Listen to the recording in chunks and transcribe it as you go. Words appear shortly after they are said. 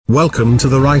Welcome to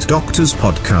the Right Doctors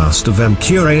podcast of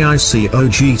Emcure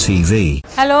AICOG TV.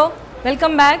 Hello,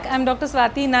 welcome back. I'm Dr.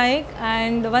 Swati Naik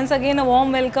and once again a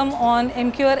warm welcome on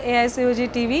Emcure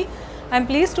AICOG TV. I'm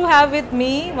pleased to have with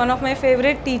me one of my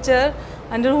favorite teacher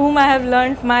under whom I have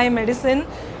learnt my medicine,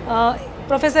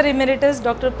 Professor Emeritus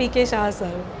Dr. P.K. Shah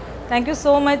sir. Thank you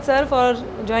so much sir for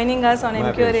joining us on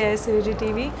Emcure AICOG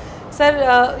TV.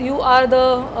 Sir, you are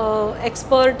the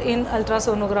expert in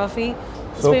ultrasonography.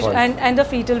 And the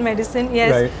fetal medicine,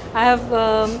 yes. Right.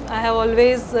 I have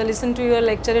always listened to your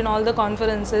lecture in all the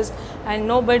conferences, and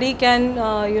nobody can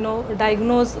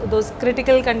diagnose those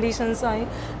critical conditions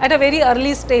at a very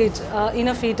early stage in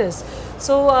a fetus.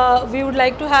 So we would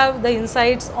like to have the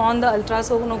insights on the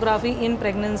ultrasonography in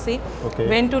pregnancy,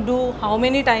 when to do, how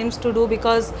many times to do,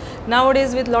 because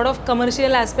nowadays with lot of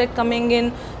commercial aspect coming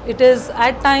in, it is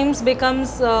at times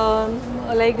becomes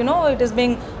it is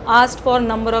being asked for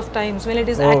number of times when it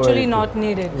is actually not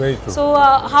needed. Very true. So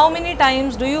how many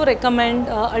times do you recommend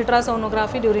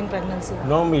ultrasonography during pregnancy?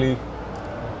 Normally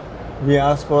we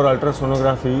ask for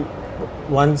ultrasonography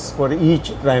once for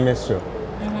each trimester.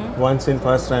 Once in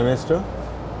first trimester,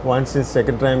 once in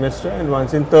second trimester, and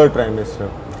once in third trimester.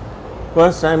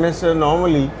 First trimester,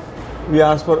 normally we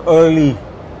ask for early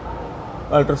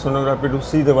ultrasonography to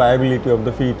see the viability of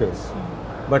the fetus.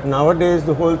 But nowadays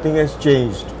the whole thing has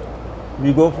changed.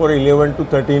 We go for 11 to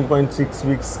 13.6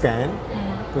 weeks scan.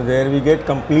 So there we get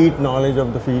complete knowledge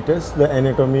of the fetus, the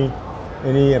anatomy,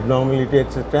 any abnormality,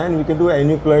 etc. And we can do an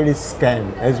aneuploidy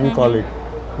scan, as we call it,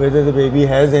 whether the baby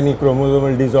has any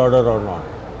chromosomal disorder or not.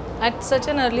 At such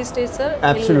an early stage, sir?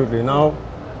 Absolutely. Now,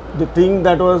 the thing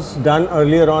that was done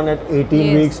earlier on at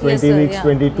 18 weeks, 20 weeks,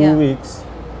 22 weeks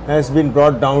has been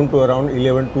brought down to around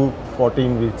 11 to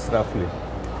 14 weeks roughly.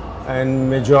 And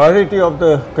majority of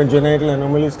the congenital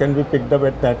anomalies can be picked up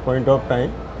at that point of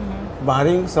time,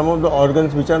 barring some of the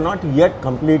organs which are not yet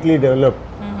completely developed.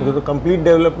 Because the complete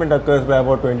development occurs by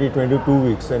about 20-22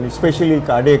 weeks, and especially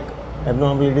cardiac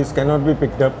abnormalities cannot be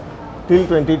picked up till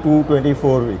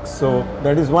 22-24 weeks. So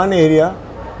that is one area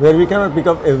where we cannot pick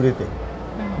up everything.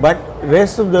 But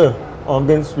rest of the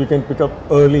organs we can pick up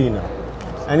early enough.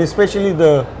 And especially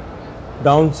the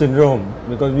Down syndrome,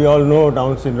 because we all know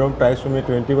Down syndrome, trisomy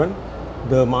 21,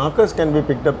 the markers can be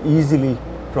picked up easily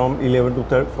from 11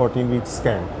 to 14 weeks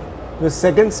scan. The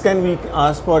second scan we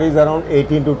ask for is around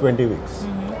 18 to 20 weeks.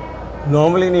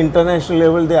 Normally in international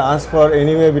level they ask for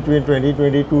anywhere between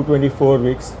 22, 24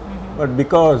 weeks. But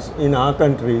because in our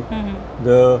country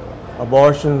the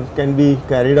abortion can be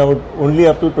carried out only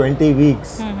up to 20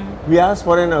 weeks, we ask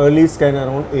for an early scan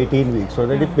around 18 weeks, so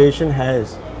that if patient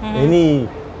has any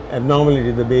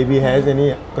abnormality, the baby has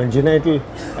any congenital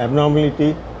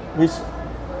abnormality which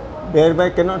thereby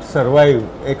cannot survive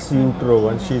ex utero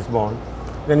once she is born,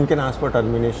 then we can ask for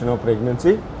termination of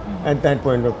pregnancy at that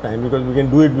point of time, because we can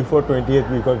do it before 20th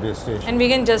week of gestation. And we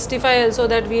can justify also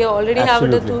that we already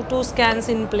Absolutely. have the two scans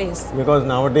in place. Because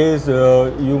nowadays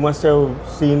you must have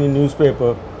seen in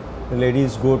newspaper, the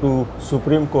ladies go to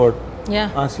Supreme Court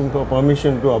asking for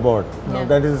permission to abort. Now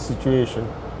that is the situation.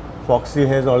 Foxy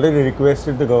has already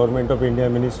requested the Government of India,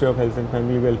 Ministry of Health and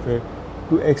Family Welfare,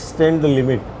 to extend the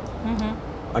limit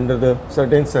under the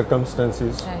certain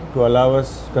circumstances to allow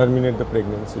us to terminate the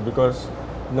pregnancy, because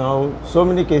now so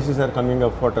many cases are coming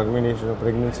up for termination of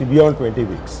pregnancy beyond 20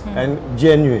 weeks and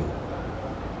genuine.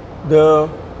 The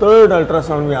third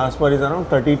ultrasound we ask for is around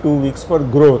 32 weeks for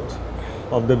growth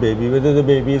of the baby, whether the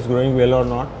baby is growing well or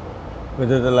not,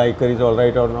 whether the liquor is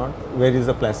alright or not, where is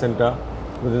the placenta,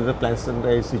 whether the placenta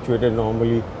is situated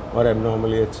normally or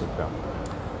abnormally, etc.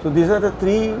 So these are the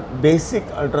three basic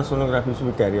ultrasonographies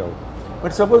we carry out.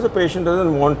 But suppose a patient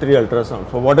doesn't want 3 ultrasounds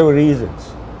for whatever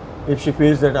reasons. If she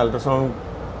feels that ultrasound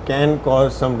can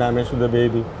cause some damage to the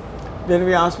baby, then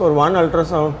we ask for 1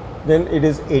 ultrasound, then it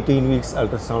is 18 weeks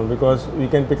ultrasound, because we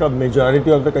can pick up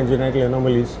majority of the congenital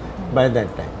anomalies by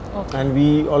that time. And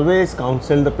we always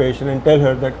counsel the patient and tell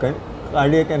her that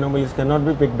cardiac anomalies cannot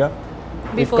be picked up.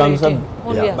 Before it comes 18,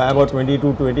 up by about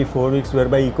 22-24 weeks,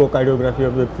 whereby echocardiography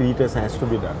of the fetus has to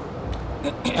be done.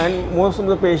 And most of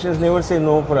the patients never say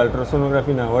no for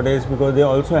ultrasonography nowadays, because they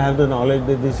also have the knowledge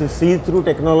that this is see-through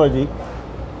technology.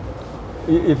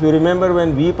 If you remember,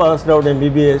 when we passed out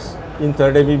MBBS, in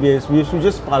third MBBS, we used to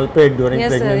just palpate during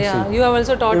pregnancy. Yes, sir, you have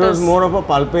also taught us. It was more of a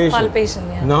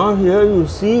palpation. Now here you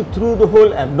see through the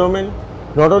whole abdomen,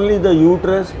 not only the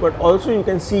uterus, but also you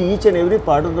can see each and every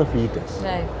part of the fetus.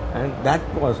 Right. And that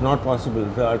was not possible.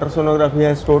 The ultrasonography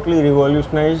has totally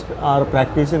revolutionized our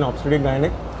practice in obstetric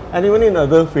gynec and even in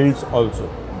other fields also.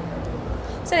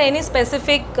 Sir, any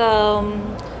specific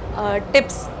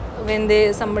tips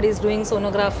when somebody is doing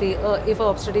sonography, if an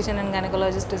obstetrician and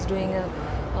gynecologist is doing a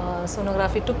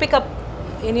sonography, to pick up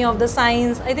any of the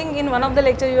signs? I think in one of the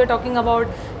lectures you were talking about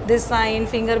this sign,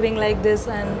 finger being like this,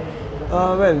 and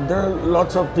well, there are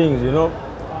lots of things, you know.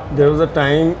 There was a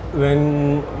time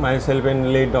when myself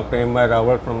and late Dr. M.Y.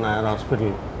 Rawat from Nair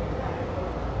Hospital,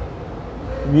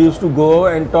 we used to go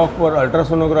and talk for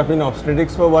ultrasonography in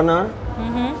obstetrics for 1 hour,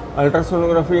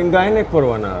 ultrasonography in gynec for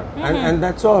 1 hour, and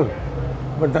that's all.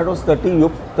 But that was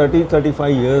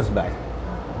 35 years back.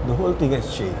 The whole thing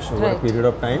has changed over a period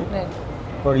of time. Right.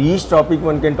 For each topic,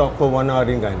 one can talk for 1 hour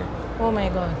in gynec. Oh my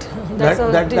God,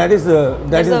 that is the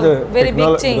very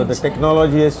big change. The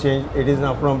technology has changed. It is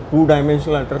now from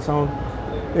 2-dimensional ultrasound.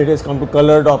 It has come to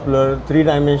color Doppler,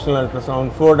 3-dimensional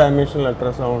ultrasound, 4-dimensional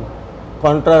ultrasound,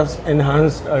 contrast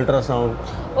enhanced ultrasound.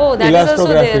 Oh, that is also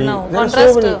there now.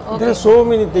 There are so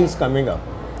many things coming up.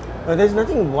 There is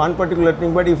nothing one particular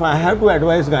thing. But if I have to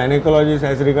advise gynecologists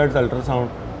as regards ultrasound,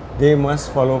 they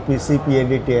must follow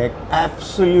PCPNDT Act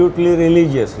absolutely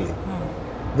religiously.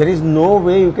 There is no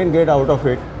way you can get out of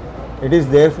it. It is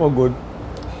there for good.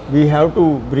 We have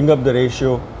to bring up the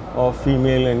ratio of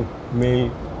female and male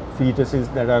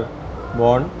fetuses that are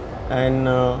born, and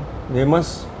they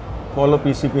must follow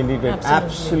PCPNDT Act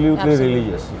absolutely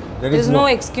religiously. There is no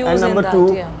excuse and number in that,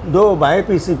 two, though by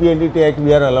PCPNDT Act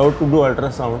we are allowed to do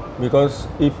ultrasound, because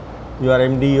if you are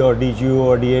MD or DGO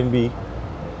or DNB,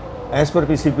 as per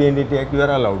PCPNDT Act you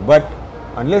are allowed. But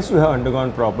unless you have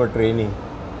undergone proper training,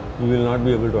 you will not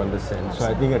be able to understand. Absolutely.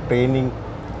 So I think a training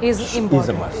is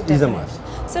important. Is a must.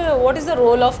 So what is the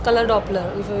role of color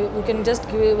Doppler? If you can just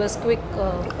give us quick.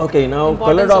 Okay, now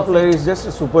color Doppler is just a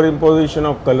superimposition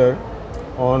of color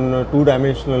on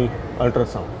 2-dimensional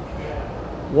ultrasound.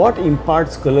 What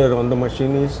imparts color on the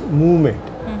machine is movement.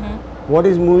 What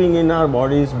is moving in our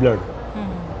body is blood.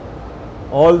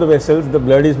 All the vessels, the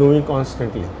blood is moving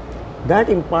constantly. That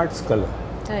imparts color.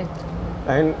 Right.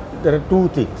 And there are two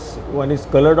things. One is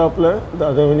color Doppler, the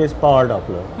other one is power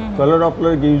Doppler. Color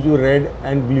Doppler gives you red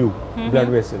and blue blood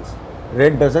vessels.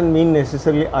 Red doesn't mean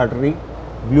necessarily artery,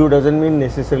 blue doesn't mean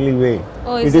necessarily vein.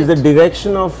 Oh, it is the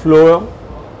direction of flow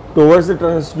towards the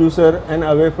transducer and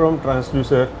away from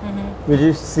transducer, which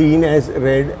is seen as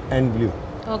red and blue.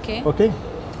 Okay. Okay.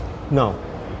 Now,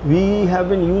 we have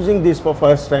been using this for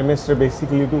first trimester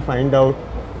basically to find out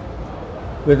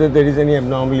whether there is any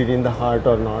abnormality in the heart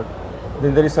or not.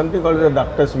 Then there is something called the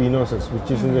ductus venosus, which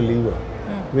is in the liver,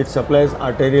 which supplies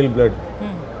arterial blood,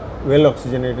 well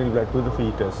oxygenated blood to the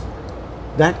fetus.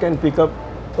 That can pick up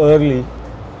early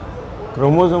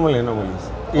chromosomal anomalies.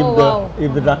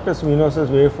 If the ductus venosus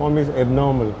waveform is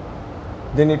abnormal,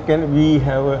 then we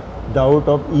have a doubt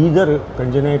of either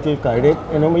congenital cardiac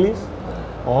anomalies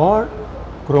or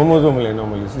chromosomal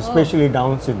anomalies, especially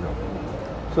Down syndrome.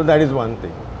 So that is one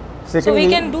thing. Secondly, so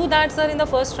we can do that, sir, in the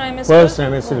first trimester? First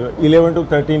trimester, 11 to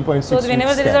 13.6 So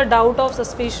whenever there is a doubt of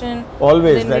suspicion,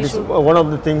 always, that is one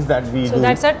of the things that we do. So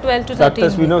that's at 12 to 13.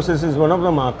 Ductus venosus is one of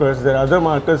the markers. There are other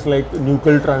markers like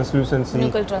nuchal translucency,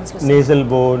 nasal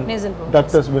bone,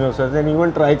 ductus venosus, and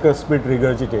even tricuspid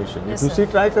regurgitation. If you see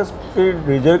tricuspid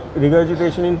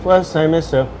regurgitation in first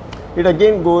trimester, it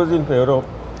again goes in favor of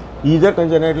either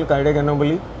congenital cardiac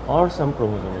anomaly or some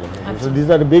chromosomal anomaly. So these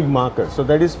are the big markers. So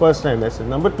that is first trimester.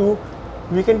 Number two,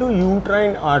 we can do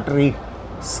uterine artery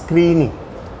screening.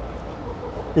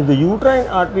 If the uterine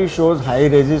artery shows high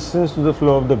resistance to the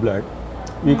flow of the blood,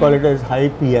 we call it as high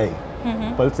PI,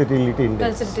 pulsatility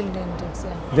index.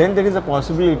 Then there is a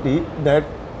possibility that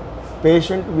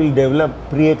patient will develop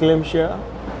preeclampsia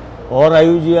or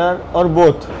IUGR or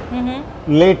both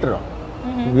later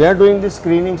on. We are doing this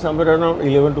screening somewhere around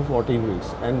 11 to 14 weeks,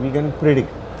 and we can predict.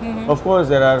 Of course,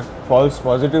 there are false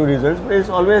positive results, but it's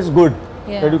always good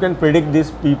that you can predict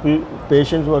these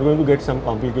patients who are going to get some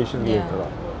complications later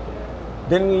on.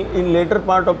 Then in later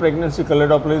part of pregnancy, color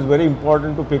Doppler is very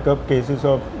important to pick up cases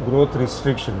of growth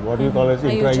restriction, what you call as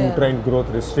intrauterine growth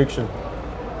restriction,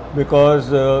 because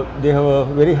they have a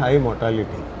very high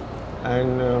mortality,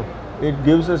 and it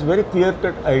gives us very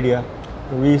clear-cut idea.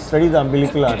 We study the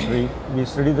umbilical artery, we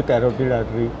study the carotid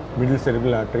artery, middle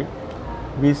cerebral artery,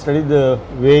 we study the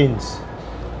veins,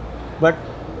 but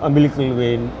umbilical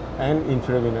vein and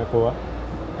inferior vena cava,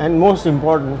 and most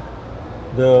important,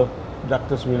 the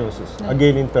ductus venosus,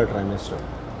 again in third trimester.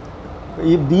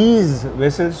 If these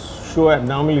vessels show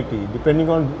abnormality, depending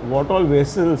on what all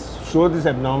vessels show this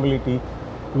abnormality,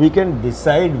 we can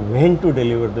decide when to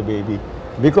deliver the baby,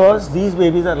 because these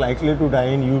babies are likely to die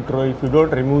in utero if you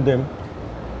don't remove them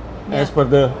as per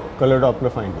the color Doppler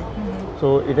finding.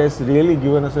 So it has really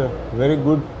given us a very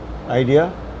good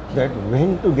idea that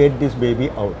when to get this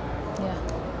baby out.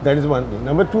 That is one thing.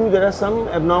 Number two, there are some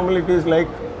abnormalities like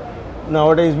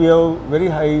nowadays we have very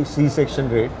high C-section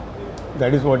rate.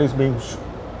 That is what is being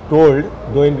told,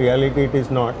 though in reality it is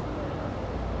not.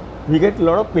 We get a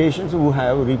lot of patients who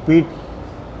have repeat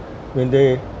when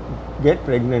they get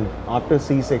pregnant after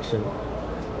C-section.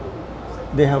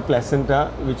 They have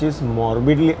placenta which is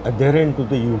morbidly adherent to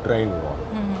the uterine wall.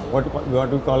 What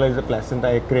we call as a placenta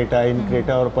accreta,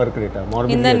 increta or percreta.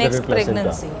 Morbidly in the adherent next placenta.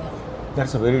 pregnancy.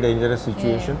 That's a very dangerous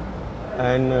situation.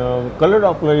 And color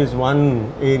Doppler is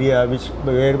one area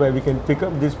whereby we can pick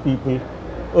up these people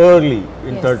early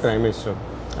in third trimester,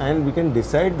 and we can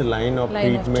decide the line of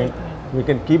treatment. We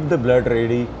can keep the blood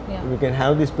ready. We can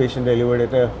have this patient delivered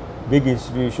at a big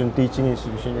institution, teaching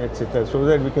institution, etc., so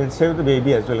that we can save the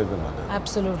baby as well as the mother.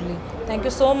 Absolutely. Thank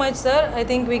you so much, sir. I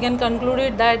think we can conclude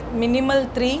it that minimal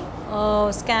 3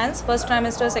 scans, first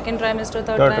trimester, second trimester,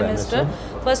 third trimester.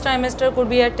 First trimester could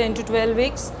be at 10 to 12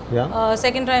 weeks,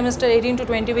 second trimester 18 to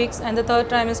 20 weeks, and the third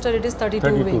trimester it is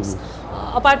 32 weeks.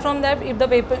 Apart from that, if the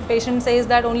patient says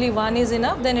that only one is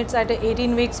enough, then it's at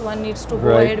 18 weeks one needs to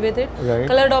go ahead with it.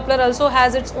 Color Doppler also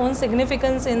has its own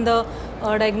significance in the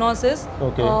diagnosis,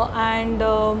 and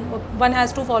one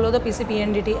has to follow the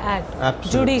PCPNDT Act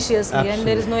judiciously, and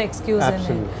there is no excuse in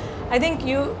it. I think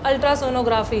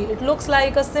ultrasonography, it looks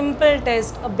like a simple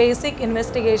test, a basic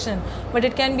investigation, but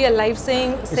it can be a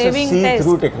life-saving test. It's a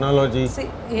see-through technology.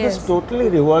 It's totally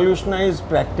revolutionized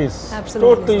practice.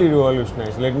 Absolutely. Totally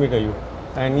revolutionized, let me tell you.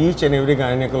 And each and every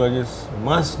gynecologist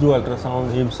must do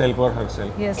ultrasound himself or herself.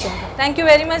 Yes, sir. Thank you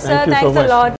very much, sir. Thanks a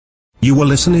lot. You were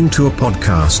listening to a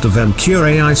podcast of Emcure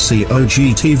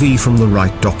AICOG TV from the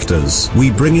right doctors. We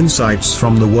bring insights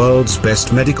from the world's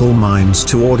best medical minds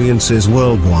to audiences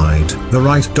worldwide. The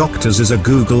Right Doctors is a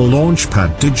Google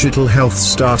Launchpad digital health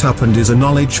startup and is a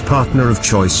knowledge partner of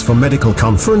choice for medical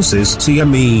conferences,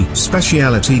 CME,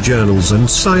 specialty journals and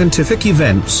scientific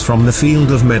events from the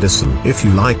field of medicine. If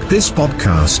you like this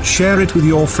podcast, share it with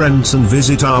your friends and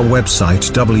visit our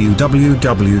website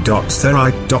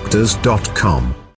www.therightdoctors.com.